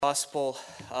Gospel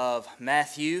of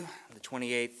Matthew, the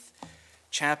 28th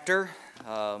chapter.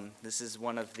 This is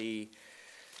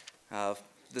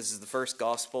the first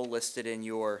gospel listed in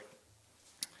your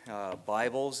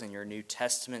Bibles and your New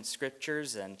Testament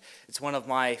scriptures, and it's one of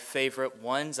my favorite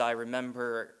ones. I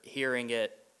remember hearing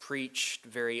it preached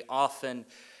very often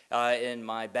in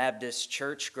my Baptist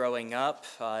church growing up.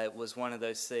 It was one of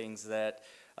those things that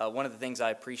one of the things I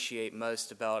appreciate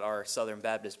most about our Southern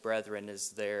Baptist brethren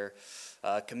is their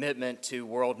commitment to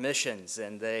world missions,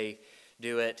 and they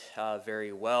do it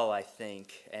very well, I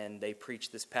think, and they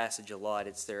preach this passage a lot.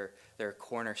 It's their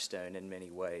cornerstone in many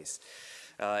ways,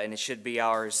 and it should be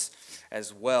ours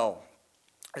as well.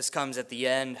 This comes at the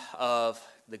end of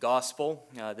the gospel.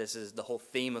 This is the whole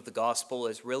theme of the gospel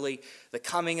is really the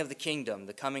coming of the kingdom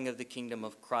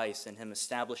of Christ, and him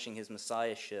establishing his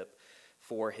messiahship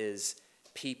for his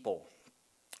people,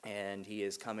 and he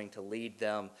is coming to lead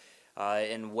them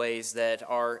in ways that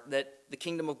the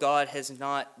kingdom of God has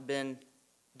not been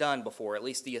done before. At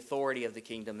least the authority of the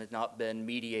kingdom has not been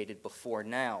mediated before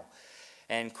now.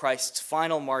 And Christ's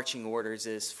final marching orders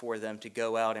is for them to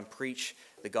go out and preach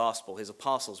the gospel, his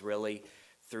apostles really,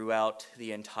 throughout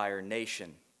the entire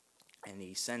nation. And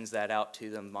he sends that out to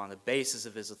them on the basis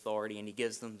of his authority, and he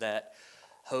gives them that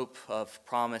hope of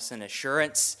promise and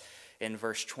assurance. In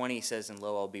verse 20 he says, "And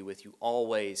lo, I'll be with you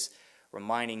always,"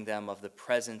 reminding them of the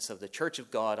presence of the church of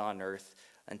God on earth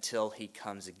until he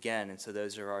comes again. And so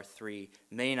those are our three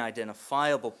main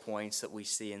identifiable points that we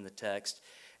see in the text.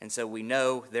 And so we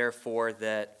know, therefore,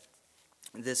 that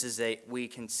we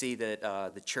can see that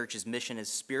the church's mission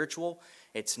is spiritual.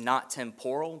 It's not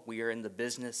temporal. We are in the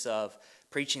business of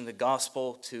preaching the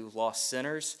gospel to lost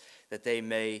sinners that they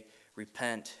may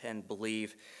repent and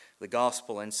believe the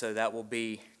gospel, and so that will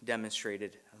be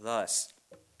demonstrated thus.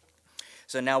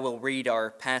 So now we'll read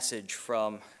our passage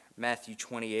from Matthew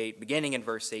 28, beginning in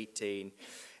verse 18,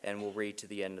 and we'll read to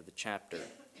the end of the chapter.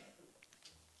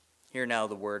 Hear now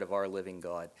the word of our living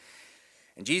God.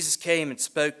 "And Jesus came and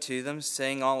spoke to them,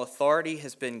 saying, 'All authority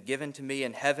has been given to me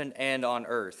in heaven and on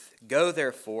earth. Go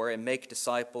therefore and make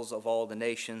disciples of all the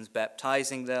nations,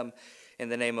 baptizing them in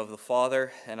the name of the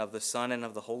Father, and of the Son, and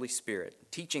of the Holy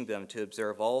Spirit, teaching them to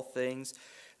observe all things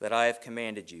that I have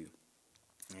commanded you.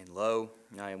 And lo,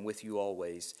 I am with you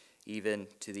always, even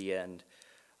to the end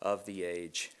of the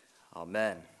age.'"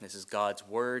 Amen. This is God's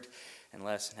word, and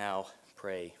let's now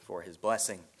pray for his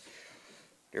blessing.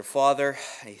 Dear Father,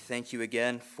 I thank you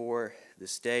again for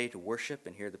this day to worship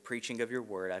and hear the preaching of your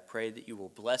word. I pray that you will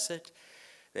bless it,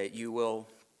 that you will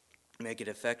make it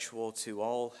effectual to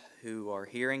all who are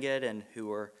hearing it and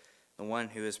who are the one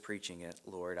who is preaching it,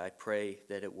 Lord. I pray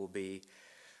that it will be,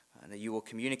 that you will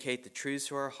communicate the truths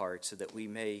to our hearts so that we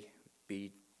may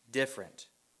be different,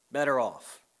 better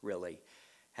off, really,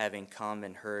 having come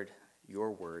and heard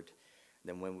your word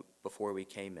than before we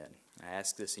came in. I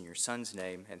ask this in your Son's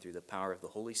name and through the power of the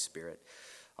Holy Spirit.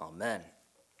 Amen.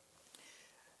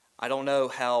 I don't know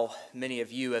how many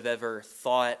of you have ever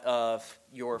thought of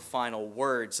your final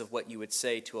words of what you would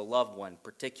say to a loved one,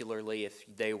 particularly if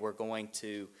you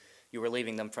were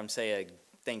leaving them from, say, a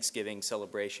Thanksgiving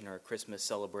celebration or a Christmas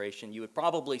celebration. You would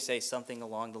probably say something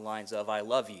along the lines of, "I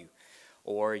love you,"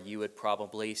 or you would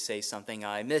probably say something,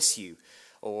 "I miss you,"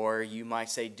 or you might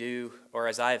say, or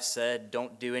as I have said,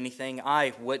 "Don't do anything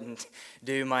I wouldn't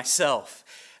do myself,"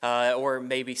 or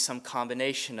maybe some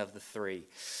combination of the three.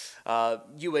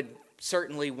 You would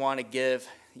certainly want to give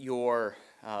your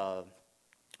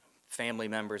family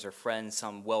members or friends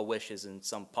some well wishes and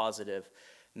some positive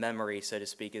memory, so to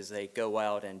speak, as they go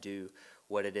out and do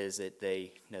what it is that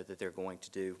they know that they're going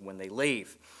to do when they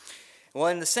leave. Well,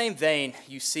 in the same vein,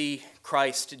 you see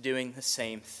Christ doing the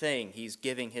same thing. He's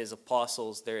giving his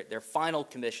apostles their final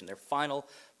commission, their final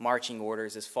marching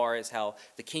orders as far as how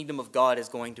the kingdom of God is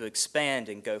going to expand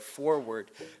and go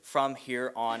forward from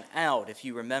here on out. If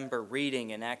you remember reading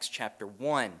in Acts chapter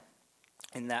 1,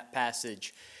 in that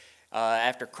passage,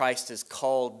 after Christ has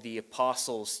called the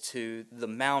apostles to the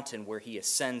mountain where he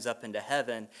ascends up into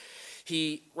heaven,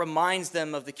 he reminds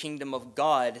them of the kingdom of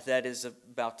God that is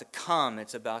about to come.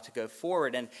 It's about to go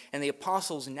forward. And the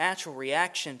apostles' natural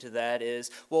reaction to that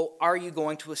is, well, are you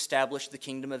going to establish the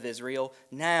kingdom of Israel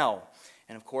now?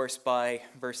 And of course, by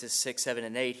verses 6, 7,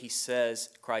 and 8, he says,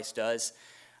 Christ does,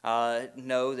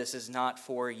 no, this is not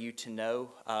for you to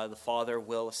know. The Father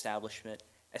will establish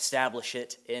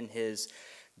it in his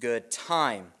good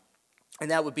time. And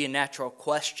that would be a natural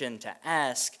question to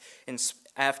ask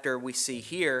after we see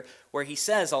here where he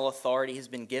says all authority has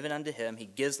been given unto him. He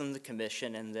gives them the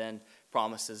commission and then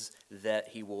promises that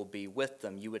he will be with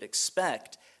them. You would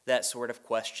expect that sort of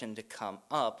question to come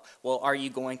up. Well, are you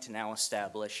going to now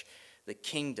establish the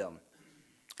kingdom.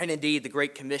 And indeed, the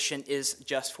Great Commission is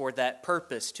just for that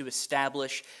purpose, to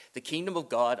establish the kingdom of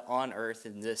God on earth,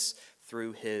 and this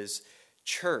through his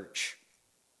church.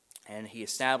 And he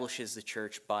establishes the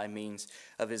church by means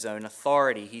of his own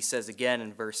authority. He says again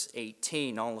in verse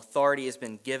 18, "All authority has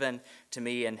been given to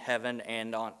me in heaven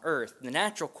and on earth." The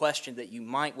natural question that you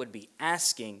would be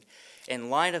asking in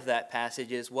light of that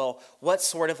passage is, well, what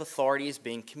sort of authority is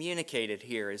being communicated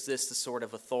here? Is this the sort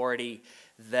of authority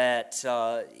that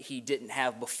he didn't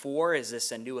have before? Is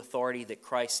this a new authority that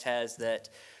Christ has that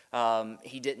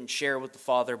he didn't share with the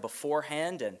Father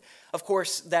beforehand? And of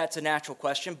course, that's a natural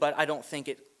question, but I don't think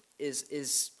it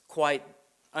is quite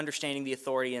understanding the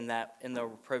authority in the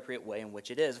appropriate way in which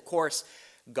it is. Of course,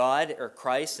 God, or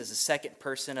Christ, is the second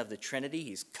person of the Trinity.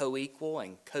 He's co-equal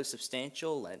and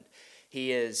co-substantial, and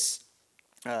he is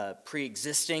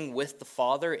pre-existing with the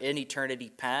Father in eternity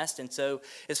past. And so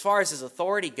as far as his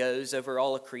authority goes over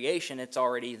all of creation, it's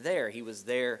already there. He was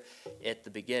there at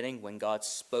the beginning when God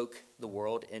spoke the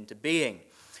world into being.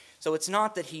 So it's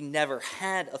not that he never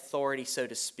had authority, so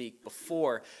to speak,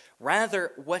 before.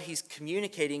 Rather, what he's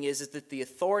communicating is that the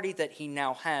authority that he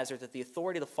now has, or that the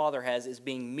authority the Father has, is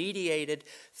being mediated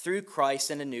through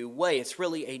Christ in a new way. It's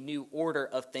really a new order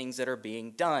of things that are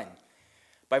being done.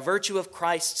 By virtue of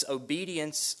Christ's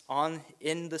obedience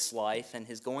in this life and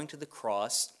his going to the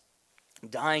cross,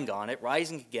 dying on it,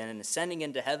 rising again, and ascending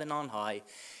into heaven on high,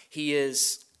 he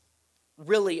is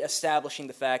really establishing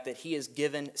the fact that he has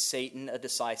given Satan a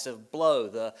decisive blow.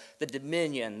 The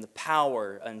dominion, the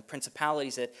power, and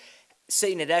principalities that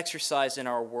Satan had exercised in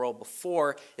our world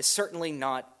before is certainly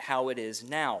not how it is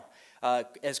now.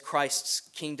 As Christ's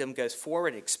kingdom goes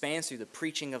forward, it expands through the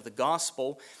preaching of the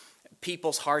gospel,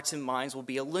 people's hearts and minds will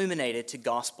be illuminated to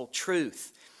gospel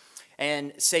truth.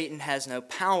 And Satan has no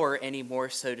power anymore,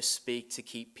 so to speak, to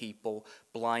keep people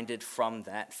blinded from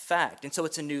that fact. And so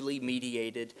it's a newly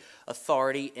mediated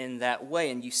authority in that way.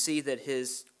 And you see that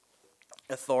his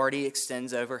authority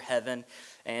extends over heaven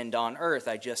and on earth.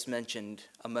 I just mentioned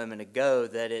a moment ago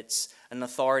that it's an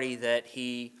authority that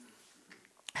he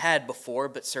had before,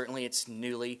 but certainly it's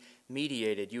newly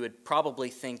mediated. You would probably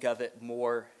think of it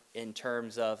more in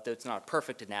terms of, though it's not a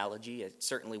perfect analogy, it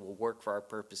certainly will work for our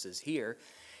purposes here.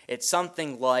 It's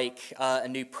something like a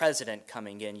new president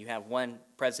coming in. You have one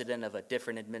president of a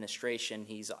different administration.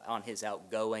 He's on his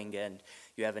outgoing, and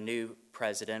you have a new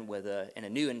president in a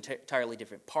new entirely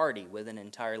different party with an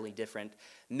entirely different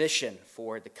mission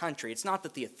for the country. It's not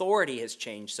that the authority has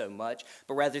changed so much,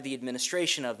 but rather the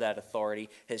administration of that authority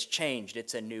has changed.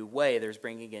 It's a new way. There's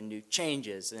bringing in new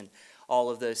changes and all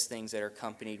of those things that are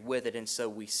accompanied with it. And so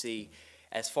we see,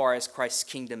 as far as Christ's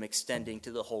kingdom extending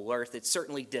to the whole earth, it's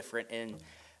certainly different in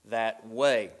that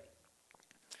way.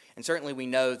 And certainly we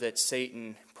know that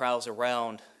Satan prowls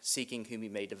around seeking whom he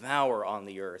may devour on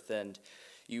the earth. And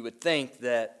you would think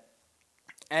that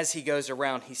as he goes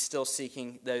around, he's still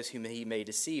seeking those whom he may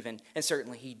deceive. And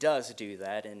certainly he does do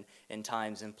that in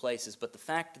times and places. But the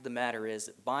fact of the matter is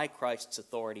that by Christ's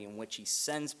authority in which he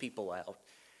sends people out,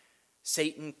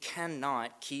 Satan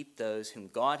cannot keep those whom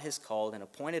God has called and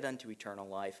appointed unto eternal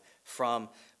life from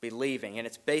believing. And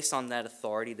it's based on that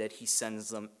authority that he sends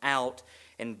them out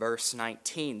in verse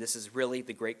 19. This is really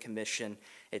the Great Commission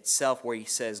itself, where he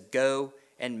says, "Go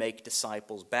and make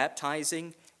disciples,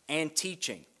 baptizing and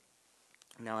teaching."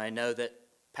 Now, I know that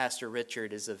Pastor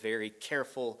Richard is a very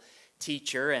careful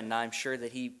teacher, and I'm sure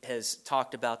that he has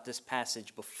talked about this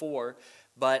passage before.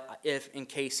 But if, in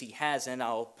case he hasn't,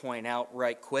 I'll point out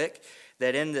right quick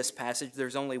that in this passage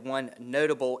there's only one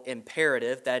notable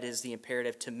imperative. That is the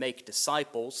imperative to make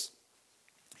disciples.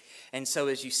 And so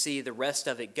as you see the rest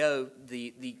of it go,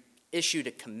 the issue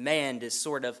to command is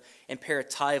sort of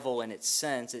imperatival in its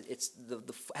sense. It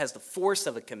has the force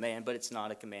of a command, but it's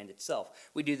not a command itself.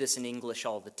 We do this in English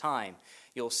all the time.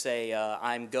 You'll say,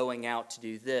 I'm going out to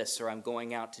do this, or I'm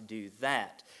going out to do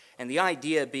that. And the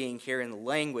idea being here in the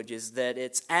language is that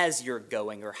it's as you're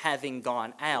going or having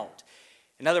gone out.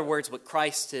 In other words, what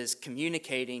Christ is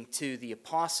communicating to the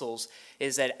apostles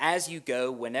is that as you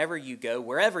go, whenever you go,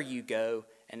 wherever you go,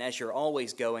 and as you're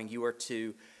always going, you are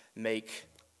to make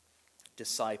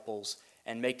disciples.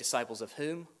 And make disciples of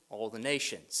whom? All the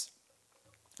nations.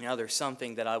 Now there's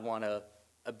something that I want to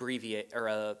abbreviate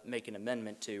or make an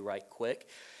amendment to right quick.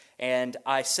 And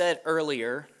I said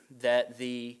earlier that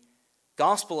the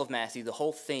Gospel of Matthew, the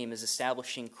whole theme is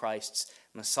establishing Christ's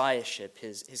messiahship,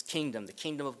 his kingdom. The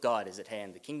kingdom of God is at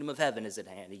hand. The kingdom of heaven is at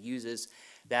hand. He uses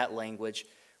that language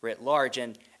writ large.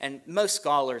 And most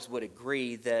scholars would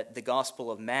agree that the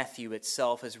Gospel of Matthew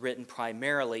itself is written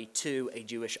primarily to a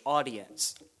Jewish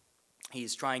audience.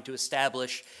 He's trying to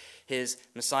establish his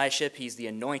messiahship. He's the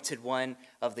anointed one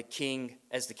of the king,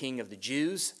 as the king of the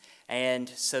Jews. And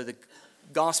so the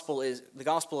gospel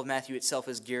of Matthew itself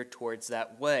is geared towards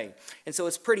that way. And so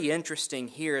it's pretty interesting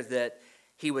here that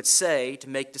he would say to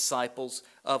make disciples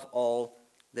of all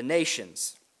the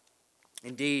nations.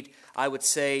 Indeed, I would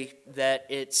say that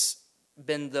it's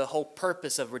been the whole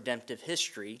purpose of redemptive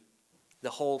history, the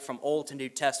whole from Old to New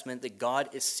Testament, that God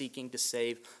is seeking to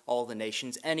save all the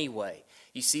nations anyway.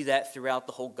 You see that throughout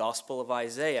the whole Gospel of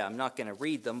Isaiah. I'm not going to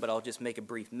read them, but I'll just make a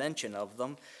brief mention of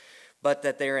them. But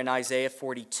that they're in Isaiah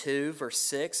 42, verse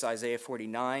 6, Isaiah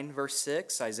 49, verse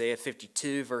 6, Isaiah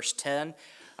 52, verse 10,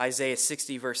 Isaiah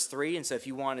 60, verse 3. And so if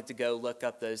you wanted to go look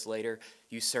up those later,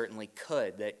 you certainly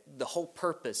could. That the whole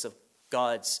purpose of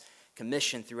God's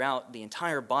commission throughout the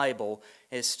entire Bible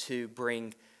is to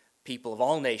bring people of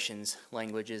all nations,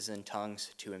 languages, and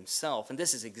tongues to himself. And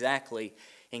this is exactly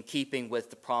in keeping with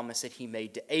the promise that he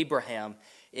made to Abraham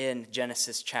in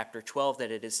Genesis chapter 12,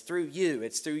 that it is through you,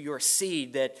 it's through your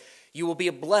seed, that you will be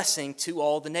a blessing to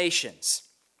all the nations.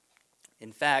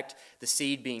 In fact, the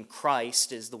seed being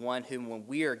Christ is the one whom when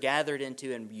we are gathered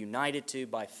into and united to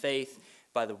by faith,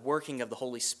 by the working of the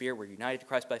Holy Spirit, we're united to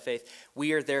Christ by faith.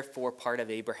 We are therefore part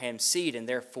of Abraham's seed and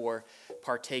therefore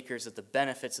partakers of the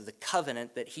benefits of the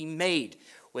covenant that he made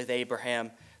with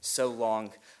Abraham so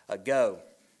long ago.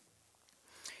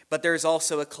 But there's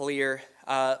also a clear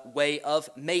way of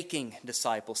making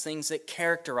disciples, things that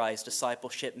characterize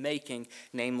discipleship making,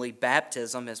 namely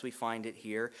baptism, as we find it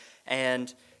here,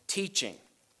 and teaching.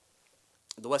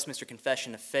 The Westminster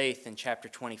Confession of Faith in chapter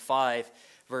 25,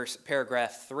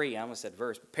 paragraph 3, I almost said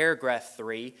verse, but paragraph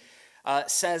 3,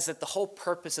 says that the whole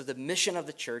purpose of the mission of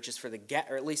the church is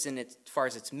or at least as far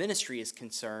as its ministry is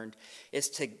concerned, is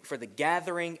for the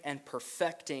gathering and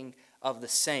perfecting of the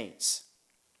saints.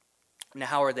 Now,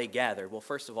 how are they gathered? Well,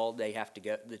 first of all,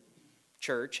 the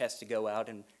church has to go out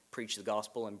and preach the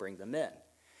gospel and bring them in.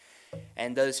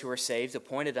 And those who are saved,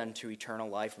 appointed unto eternal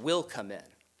life, will come in.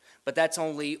 But that's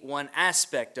only one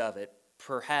aspect of it,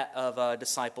 of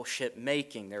discipleship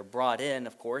making. They're brought in,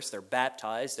 of course, they're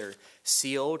baptized, they're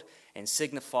sealed and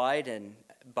signified, and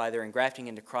by their engrafting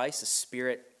into Christ, the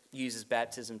Spirit uses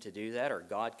baptism to do that, or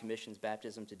God commissions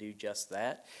baptism to do just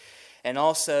that. And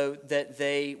also that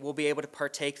they will be able to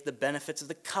partake of the benefits of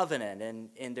the covenant and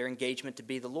in their engagement to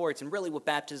be the Lord's. And really what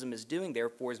baptism is doing,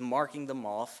 therefore, is marking them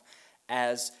off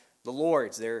as the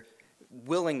Lord's. Their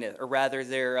willingness, or rather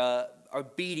their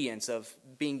obedience of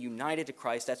being united to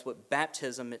Christ, that's what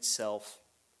baptism itself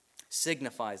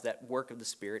signifies, that work of the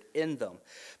Spirit in them.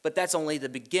 But that's only the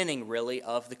beginning, really,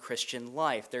 of the Christian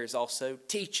life. There's also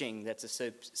teaching that's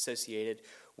associated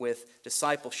with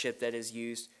discipleship that is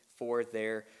used for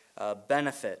their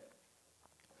benefit.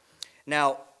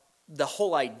 Now, the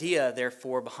whole idea,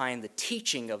 therefore, behind the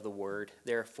teaching of the word,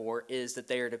 therefore, is that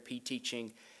they are to be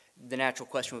teaching. The natural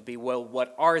question would be, well,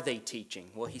 what are they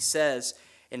teaching? Well, he says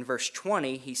in verse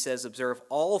 20, he says, observe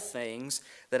all things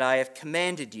that I have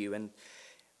commanded you. And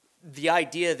the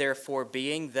idea, therefore,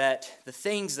 being that the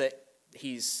things that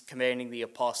he's commanding the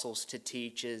apostles to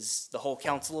teach is the whole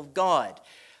counsel of God.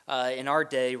 In our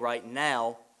day right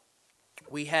now,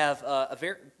 we have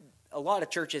a lot of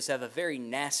churches have a very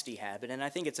nasty habit, and I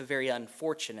think it's a very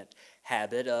unfortunate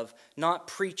habit of not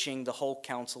preaching the whole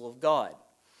counsel of God.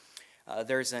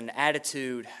 There's an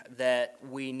attitude that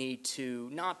we need to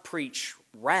not preach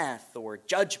wrath or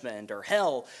judgment or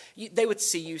hell. They would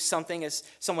see you something as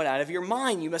someone out of your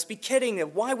mind. You must be kidding.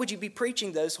 Why would you be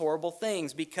preaching those horrible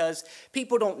things? Because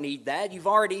people don't need that. You've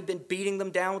already been beating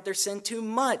them down with their sin too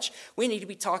much. We need to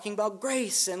be talking about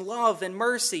grace and love and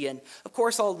mercy. And of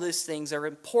course, all those things are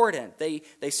important. They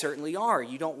certainly are.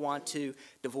 You don't want to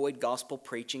devoid gospel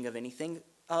preaching of anything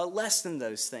less than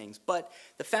those things. But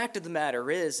the fact of the matter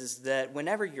is that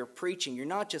whenever you're preaching, you're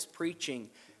not just preaching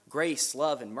grace,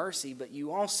 love, and mercy, but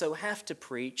you also have to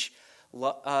preach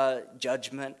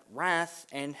judgment, wrath,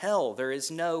 and hell. There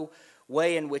is no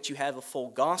way in which you have a full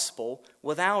gospel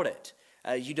without it.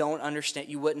 You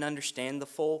wouldn't understand the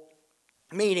full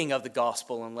meaning of the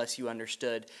gospel unless you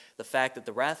understood the fact that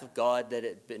the wrath of God that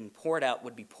had been poured out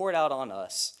would be poured out on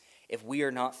us if we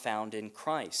are not found in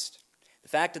Christ. The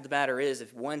fact of the matter is,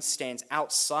 if one stands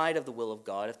outside of the will of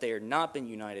God, if they are not been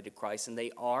united to Christ, then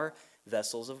they are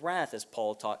vessels of wrath, as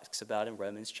Paul talks about in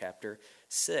Romans chapter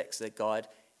 6, that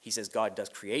he says God does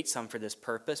create some for this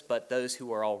purpose, but those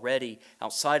who are already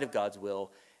outside of God's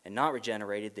will and not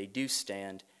regenerated, they do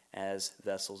stand as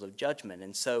vessels of judgment.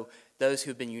 And so those who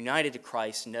have been united to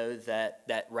Christ know that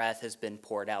that wrath has been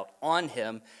poured out on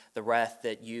him, the wrath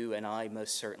that you and I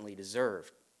most certainly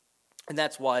deserve. And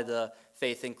that's why the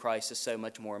faith in Christ is so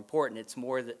much more important. It's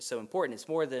more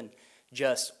than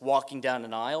just walking down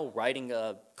an aisle, writing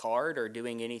a card, or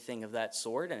doing anything of that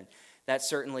sort. And that's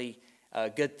certainly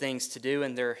good things to do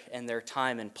in their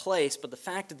time and place. But the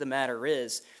fact of the matter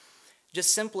is,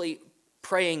 just simply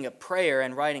praying a prayer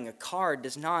and writing a card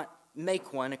does not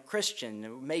make one a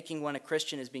Christian. Making one a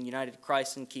Christian is being united to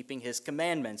Christ and keeping his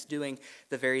commandments, doing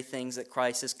the very things that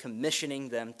Christ is commissioning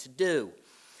them to do.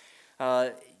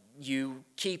 You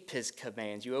keep his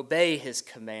commands, you obey his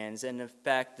commands, and in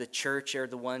fact the church are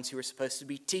the ones who are supposed to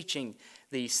be teaching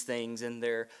these things in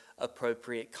their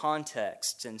appropriate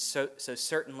contexts. And so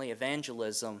certainly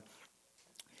evangelism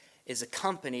is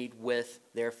accompanied with,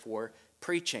 therefore,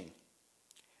 preaching.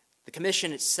 The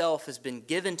commission itself has been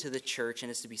given to the church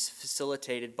and is to be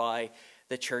facilitated by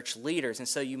the church leaders. And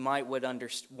so you might want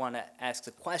to ask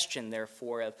the question,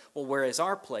 therefore, of, well, where is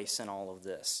our place in all of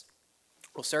this?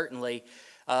 Well, certainly,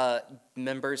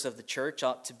 members of the church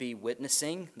ought to be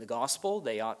witnessing the gospel.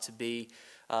 They ought to be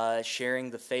sharing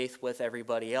the faith with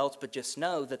everybody else. But just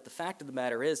know that the fact of the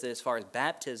matter is that as far as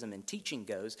baptism and teaching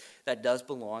goes, that does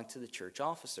belong to the church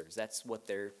officers. That's what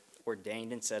they're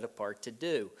ordained and set apart to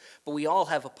do. But we all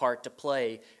have a part to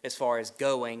play as far as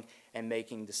going and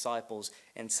making disciples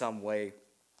in some way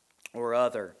or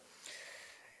other.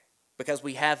 Because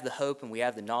we have the hope and we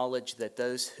have the knowledge that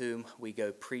those whom we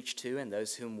go preach to and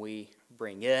those whom we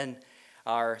bring in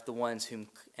are the ones whom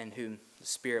the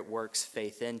Spirit works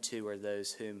faith into, or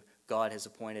those whom God has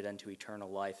appointed unto eternal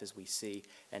life, as we see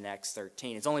in Acts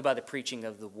 13. It's only by the preaching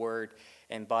of the word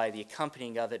and by the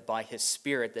accompanying of it by his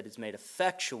Spirit that it's made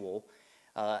effectual,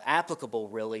 applicable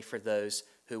really for those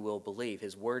who will believe.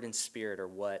 His word and Spirit are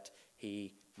what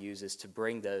he uses to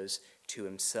bring those to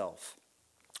himself.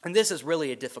 And this is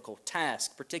really a difficult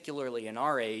task, particularly in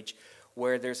our age,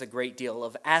 where there's a great deal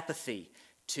of apathy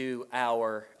to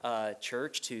our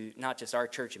church, to not just our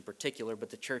church in particular, but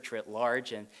the church writ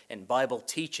large and Bible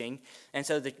teaching. And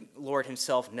so the Lord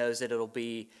himself knows that it'll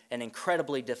be an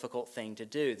incredibly difficult thing to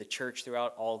do. The church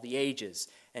throughout all the ages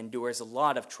endures a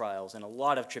lot of trials and a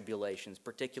lot of tribulations,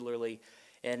 particularly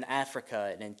in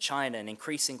Africa and in China, and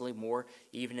increasingly more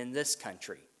even in this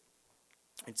country.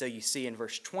 And so you see in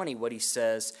verse 20 what he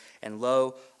says, "And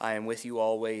lo, I am with you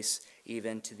always,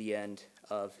 even to the end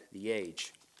of the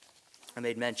age." I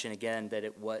made mention again that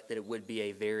it would be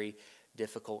a very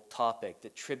difficult topic,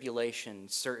 that tribulation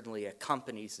certainly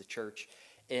accompanies the church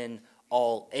in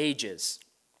all ages.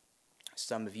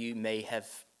 Some of you may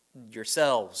have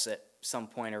yourselves at some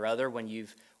point or other, when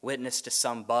you've witnessed to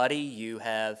somebody, you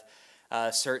have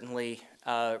certainly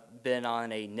been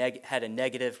on had a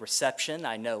negative reception.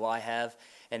 I know I have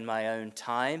in my own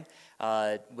time,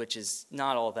 which is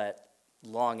not all that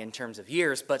long in terms of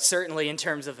years, but certainly in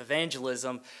terms of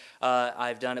evangelism,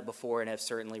 I've done it before and have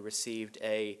certainly received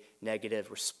a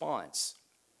negative response.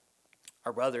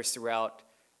 Our brothers throughout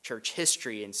church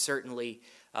history, and certainly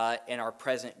in our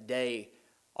present day,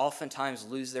 oftentimes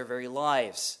lose their very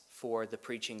lives for the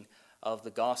preaching of the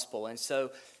gospel. And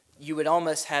so you would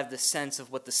almost have the sense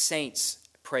of what the saints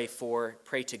pray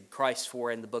to Christ for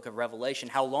in the book of Revelation.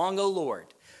 How long, O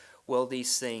Lord, will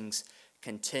these things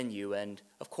continue? And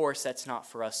of course, that's not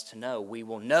for us to know. We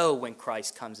will know when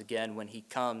Christ comes again, when he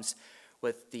comes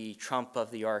with the trump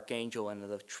of the archangel and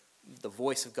the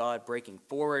voice of God breaking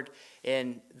forward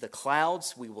in the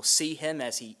clouds. We will see him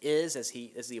as he is, as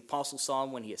the apostle saw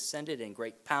him when he ascended, in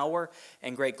great power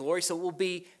and great glory. So it will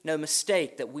be no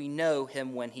mistake that we know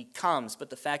him when he comes.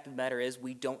 But the fact of the matter is,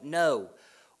 we don't know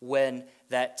when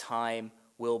that time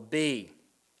will be.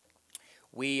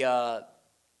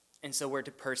 And so we're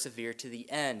to persevere to the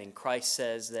end. And Christ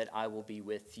says that I will be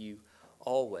with you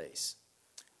always.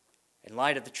 In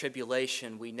light of the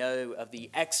tribulation, we know of the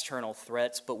external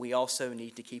threats, but we also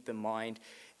need to keep in mind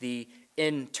the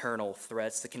internal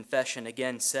threats. The confession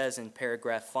again says in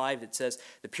paragraph 5, it says,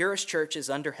 "The purest churches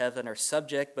under heaven are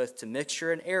subject both to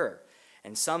mixture and error,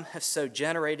 and some have so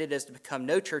generated as to become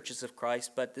no churches of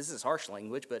Christ," but this is harsh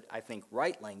language, but I think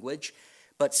right language,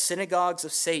 "but synagogues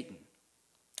of Satan."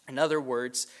 In other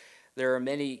words, there are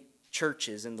many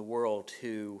churches in the world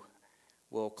who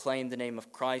will claim the name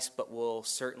of Christ, but will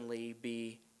certainly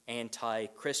be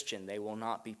anti-Christian. They will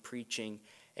not be preaching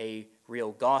a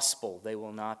real gospel. They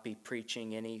will not be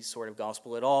preaching any sort of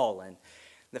gospel at all. And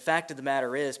the fact of the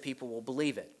matter is, people will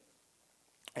believe it.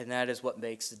 And that is what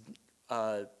makes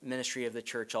the ministry of the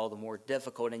church all the more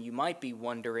difficult. And you might be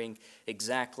wondering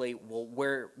exactly, well,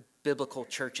 where biblical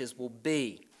churches will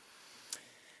be.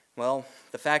 Well,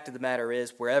 the fact of the matter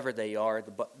is, wherever they are,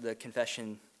 the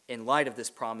confession in light of this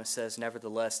promise says,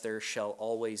 "Nevertheless, there shall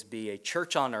always be a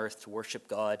church on earth to worship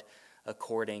God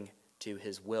according to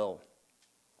his will."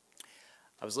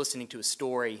 I was listening to a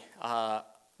story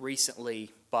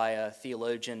recently by a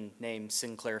theologian named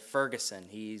Sinclair Ferguson.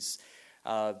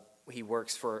 He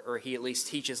works for, or he at least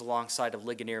teaches alongside of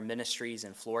Ligonier Ministries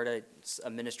in Florida. It's a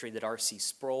ministry that R.C.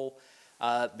 Sproul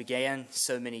began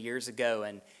so many years ago.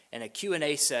 And in a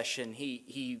Q&A session,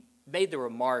 he made the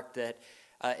remark that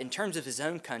in terms of his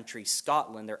own country,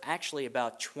 Scotland, they're actually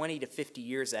about 20 to 50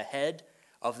 years ahead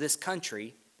of this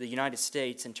country, the United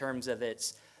States, in terms of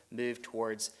its move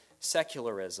towards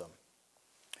secularism.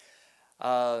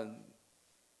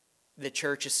 The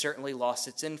church has certainly lost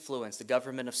its influence. The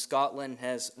government of Scotland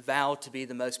has vowed to be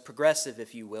the most progressive,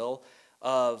 if you will,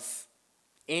 of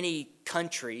any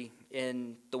country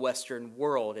in the Western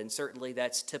world, and certainly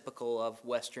that's typical of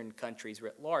Western countries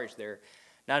writ large. They're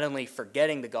not only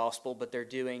forgetting the gospel, but they're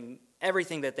doing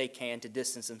everything that they can to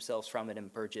distance themselves from it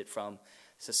and purge it from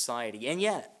society. And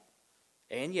yet,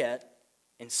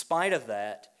 in spite of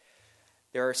that,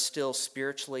 there are still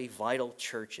spiritually vital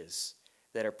churches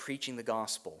that are preaching the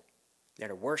gospel, that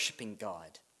are worshiping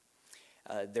God.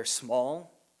 They're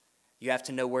small. You have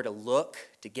to know where to look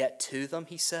to get to them,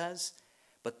 he says.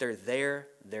 But they're there,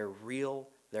 they're real,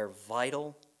 they're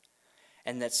vital.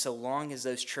 And that so long as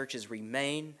those churches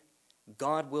remain,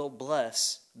 God will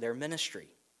bless their ministry.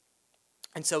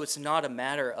 And so it's not a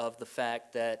matter of the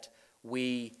fact that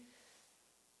we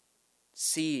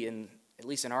see, at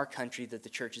least in our country, that the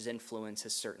church's influence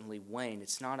has certainly waned.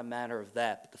 It's not a matter of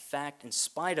that. But the fact, in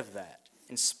spite of that,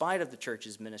 in spite of the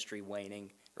church's ministry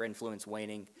waning, or influence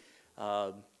waning,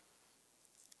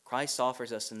 Christ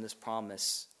offers us in this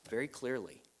promise very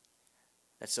clearly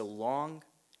that so long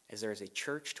as there is a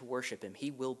church to worship him,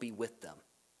 he will be with them.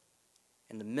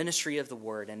 In the ministry of the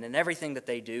word and in everything that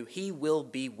they do, he will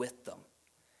be with them.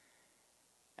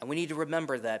 And we need to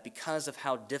remember that because of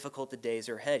how difficult the days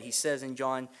are ahead. He says in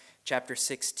John chapter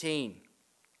 16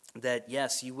 that,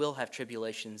 yes, you will have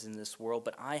tribulations in this world,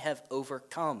 but I have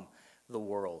overcome the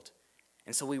world.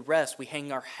 And so we rest, we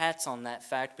hang our hats on that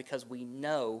fact because we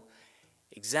know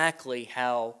exactly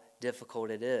how difficult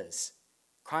it is.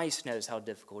 Christ knows how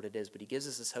difficult it is, but he gives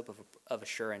us this hope of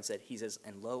assurance that he says,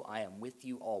 and lo, I am with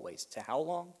you always. To how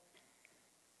long?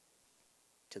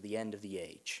 To the end of the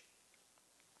age.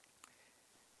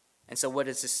 And so what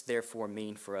does this therefore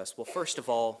mean for us? Well, first of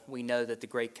all, we know that the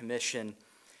Great Commission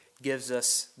gives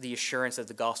us the assurance that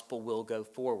the gospel will go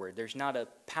forward. There's not a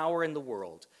power in the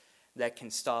world that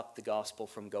can stop the gospel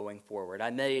from going forward.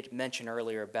 I made mention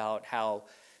earlier about how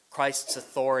Christ's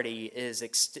authority is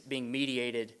being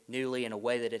mediated newly in a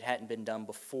way that it hadn't been done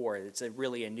before. It's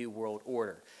really a new world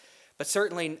order. But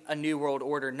certainly a new world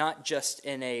order, not just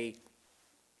in a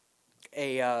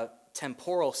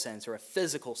temporal sense or a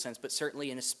physical sense, but certainly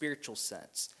in a spiritual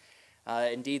sense.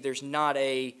 Indeed, there's not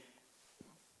a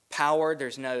power,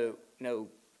 there's no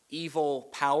evil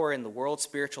power in the world,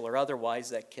 spiritual or otherwise,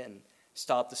 that can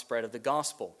stop the spread of the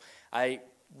gospel. I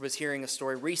was hearing a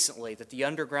story recently that the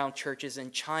underground churches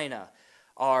in China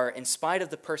are, in spite of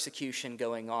the persecution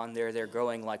going on there, they're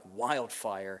growing like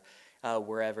wildfire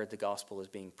wherever the gospel is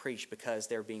being preached because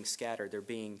they're being scattered.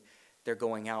 They're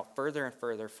going out further and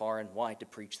further, far and wide to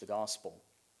preach the gospel.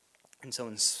 And so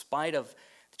in spite of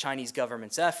the Chinese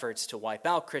government's efforts to wipe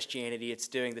out Christianity, it's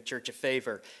doing the church a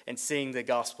favor and seeing the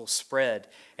gospel spread.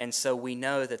 And so we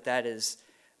know that that is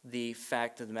the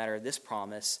fact of the matter of this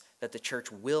promise, that the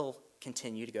church will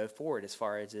continue to go forward as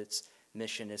far as its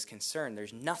mission is concerned.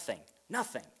 There's nothing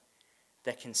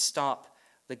that can stop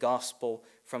the gospel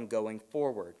from going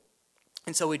forward.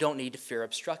 And so we don't need to fear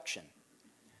obstruction.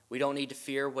 We don't need to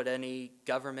fear what any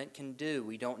government can do.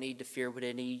 We don't need to fear what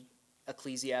any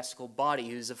ecclesiastical body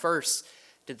who's averse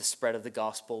to the spread of the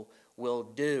gospel will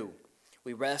do.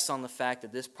 We rest on the fact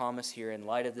that this promise here, in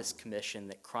light of this commission,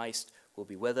 that Christ will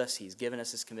be with us. He's given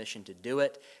us his commission to do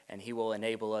it, and he will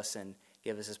enable us and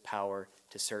give us his power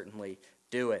to certainly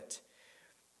do it.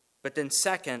 But then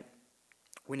second,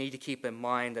 we need to keep in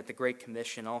mind that the Great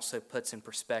Commission also puts in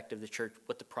perspective the church,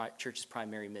 what the church's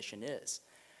primary mission is.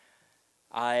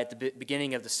 At the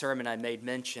beginning of the sermon, I made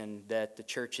mention that the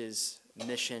church's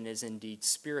mission is indeed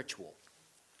spiritual.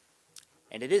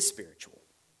 And it is spiritual.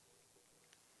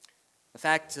 The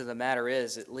fact of the matter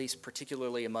is, at least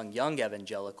particularly among young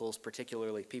evangelicals,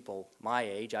 particularly people my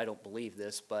age, I don't believe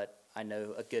this, but I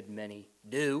know a good many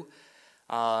do.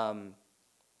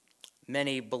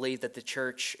 Many believe that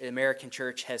the American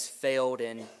church has failed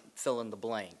in fill in the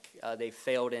blank. They've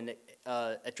failed in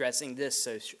addressing this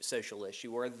social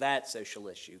issue or that social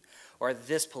issue or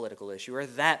this political issue or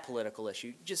that political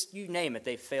issue. Just you name it,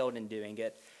 they've failed in doing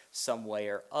it some way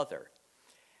or other.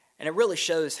 And it really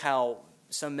shows how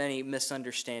so many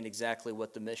misunderstand exactly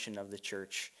what the mission of the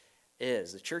church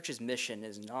is. The church's mission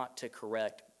is not to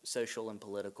correct social and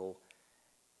political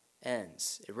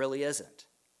ends. It really isn't.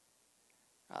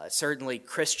 Certainly,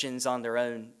 Christians on their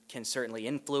own can certainly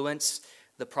influence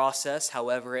the process,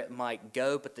 however it might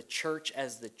go, but the church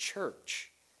as the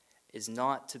church is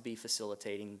not to be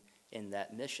facilitating in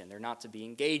that mission. They're not to be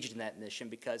engaged in that mission,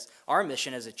 because our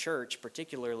mission as a church,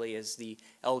 particularly as the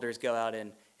elders go out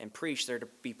and preach, they're to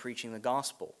be preaching the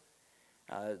gospel.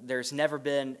 There's never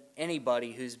been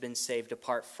anybody who's been saved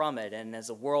apart from it, and as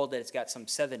a world that's got some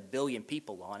 7 billion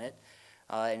people on it,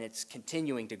 and it's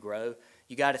continuing to grow,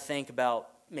 you got to think about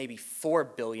maybe 4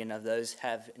 billion of those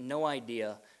have no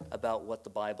idea about what the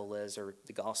Bible is or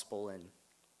the gospel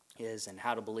is and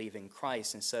how to believe in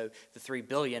Christ. And so the 3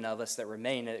 billion of us that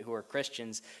remain who are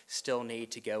Christians still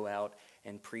need to go out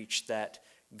and preach that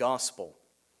gospel.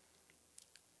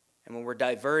 And when we're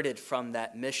diverted from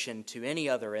that mission to any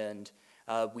other end,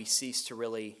 we cease to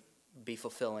really be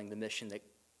fulfilling the mission that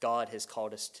God has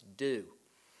called us to do.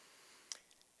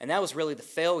 And that was really the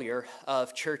failure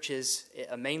of churches,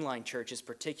 mainline churches,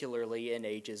 particularly in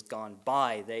ages gone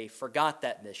by. They forgot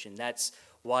that mission. That's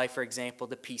why, for example,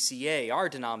 the PCA, our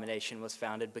denomination, was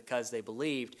founded, because they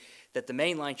believed that the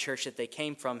mainline church that they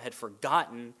came from had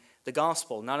forgotten the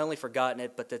gospel. Not only forgotten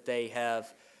it, but that they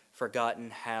have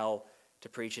forgotten how to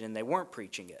preach it, and they weren't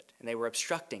preaching it, and they were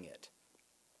obstructing it.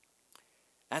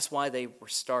 That's why they were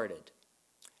started.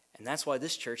 And that's why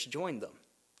this church joined them,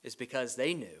 is because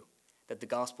they knew that the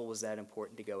gospel was that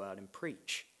important to go out and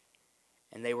preach.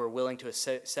 And they were willing to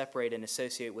separate and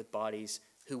associate with bodies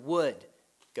who would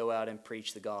go out and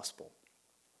preach the gospel.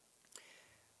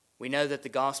 We know that the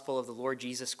gospel of the Lord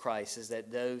Jesus Christ is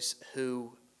that those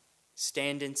who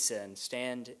stand in sin,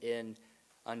 stand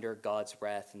under God's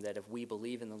wrath, and that if we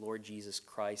believe in the Lord Jesus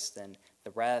Christ, then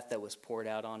the wrath that was poured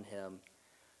out on him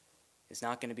is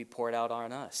not going to be poured out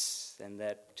on us, and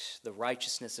that the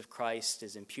righteousness of Christ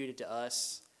is imputed to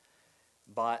us.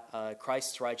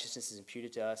 Christ's righteousness is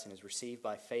imputed to us and is received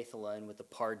by faith alone, with the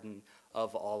pardon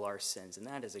of all our sins. And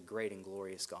that is a great and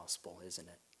glorious gospel, isn't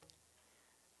it?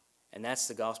 And that's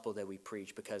the gospel that we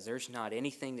preach, because there's not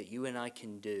anything that you and I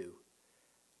can do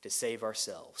to save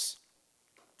ourselves.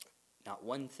 Not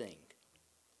one thing.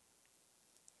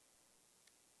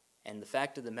 And the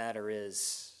fact of the matter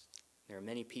is, there are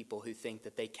many people who think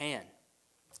that they can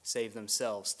save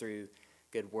themselves through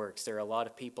good works. There are a lot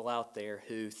of people out there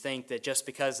who think that just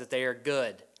because that they are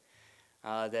good,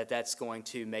 that's going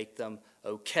to make them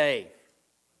okay.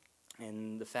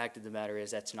 And the fact of the matter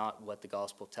is, that's not what the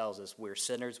gospel tells us. We're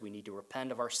sinners. We need to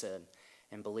repent of our sin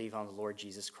and believe on the Lord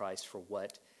Jesus Christ for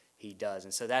what he does.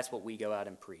 And so that's what we go out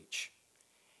and preach.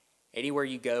 Anywhere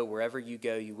you go, wherever you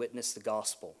go, you witness the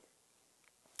gospel.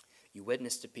 You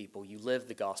witness to people. You live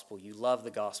the gospel. You love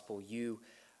the gospel.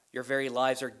 Your very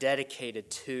lives are dedicated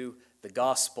to the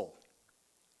gospel.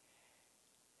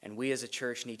 And we as a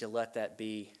church need to let that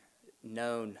be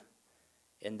known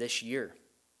in this year.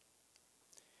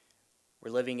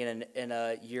 We're living in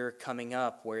a year coming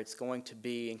up where it's going to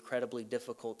be incredibly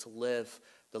difficult to live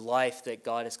the life that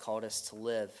God has called us to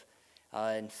live.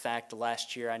 In fact,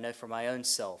 last year, I know for my own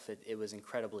self, it was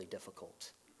incredibly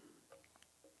difficult.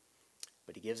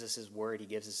 But he gives us his word, he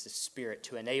gives us his Spirit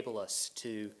to enable us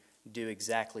to do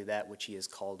exactly that which he has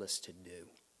called us to do.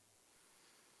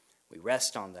 We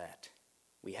rest on that.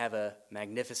 We have a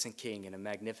magnificent King and a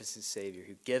magnificent Savior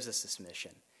who gives us this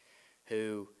mission,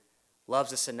 who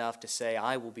loves us enough to say,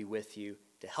 I will be with you,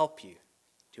 to help you,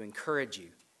 to encourage you,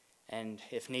 and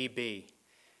if need be,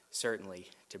 certainly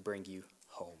to bring you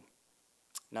home.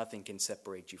 Nothing can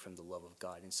separate you from the love of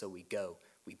God. And so we go,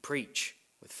 we preach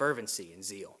with fervency and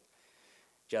zeal,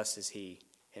 just as he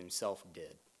himself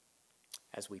did,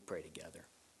 as we pray together.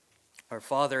 Our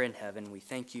Father in heaven, we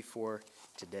thank you for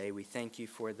today. We thank you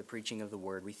for the preaching of the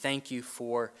word. We thank you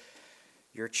for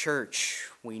your church.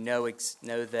 We know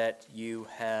that you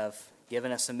have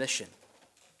given us a mission.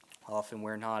 Often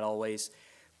we're not always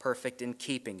perfect in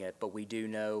keeping it, but we do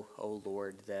know, O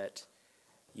Lord, that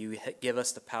you give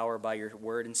us the power by your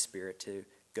word and Spirit to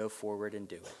go forward and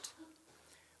do it.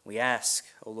 We ask,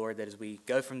 O Lord, that as we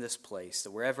go from this place,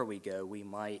 that wherever we go, we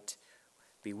might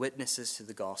be witnesses to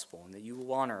the gospel, and that you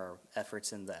will honor our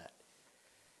efforts in that.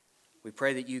 We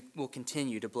pray that you will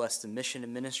continue to bless the mission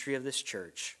and ministry of this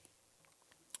church,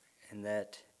 and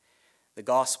that the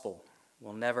gospel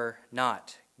will never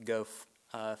not go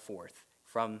forth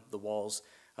from the walls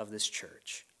of this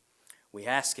church. We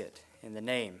ask it in the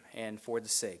name and for the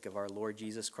sake of our Lord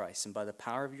Jesus Christ, and by the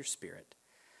power of your Spirit.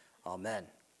 Amen.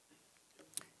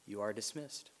 You are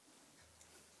dismissed.